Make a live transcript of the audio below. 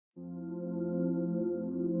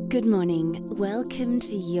Good morning. Welcome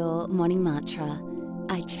to your morning mantra.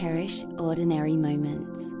 I cherish ordinary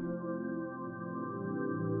moments.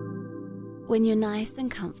 When you're nice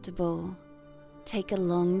and comfortable, take a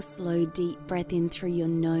long, slow, deep breath in through your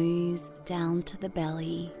nose, down to the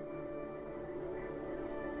belly.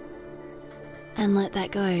 And let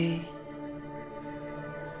that go.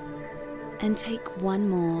 And take one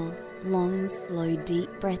more long, slow, deep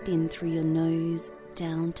breath in through your nose,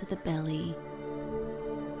 down to the belly.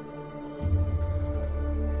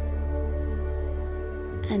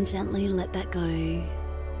 And gently let that go,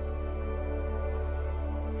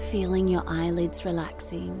 feeling your eyelids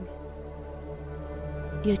relaxing,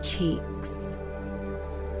 your cheeks,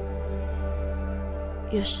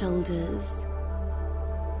 your shoulders,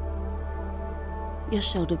 your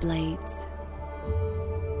shoulder blades,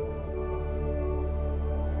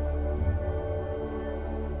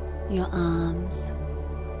 your arms,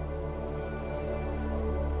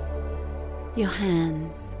 your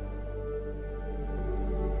hands,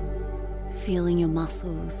 feeling your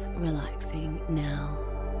muscles relaxing now.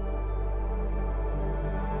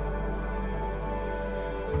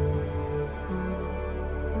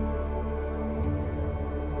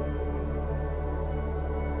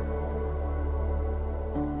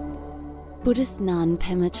 Buddhist nun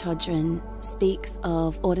Pema Chodron speaks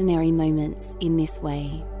of ordinary moments in this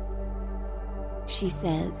way. She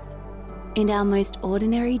says, "In our most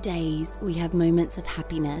ordinary days, we have moments of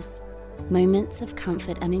happiness, moments of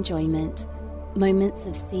comfort and enjoyment, moments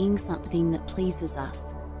of seeing something that pleases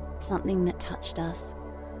us, something that touched us,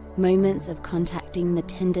 moments of contacting the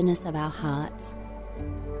tenderness of our hearts.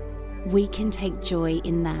 We can take joy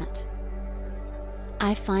in that.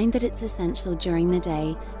 I find that it's essential during the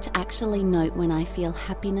day to actually note when I feel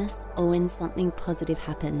happiness or when something positive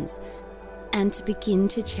happens, and to begin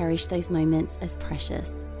to cherish those moments as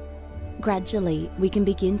precious. Gradually, we can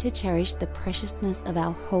begin to cherish the preciousness of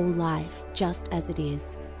our whole life just as it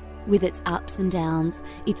is, with its ups and downs,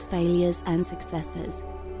 its failures and successes,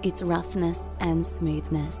 its roughness and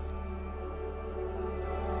smoothness."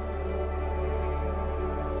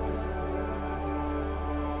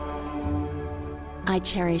 I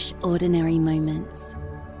cherish ordinary moments.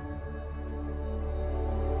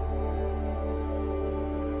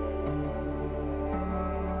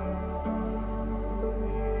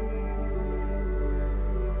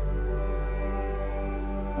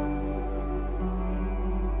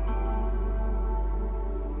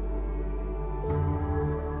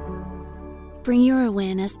 Bring your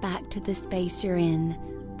awareness back to the space you're in.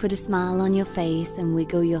 Put a smile on your face and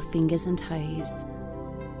wiggle your fingers and toes.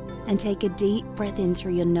 And take a deep breath in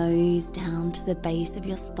through your nose down to the base of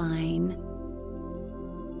your spine.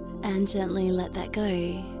 And gently let that go.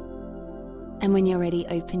 And when you're ready,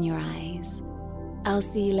 open your eyes. I'll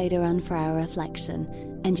see you later on for our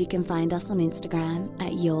reflection, and you can find us on Instagram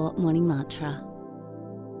at Your Morning Mantra.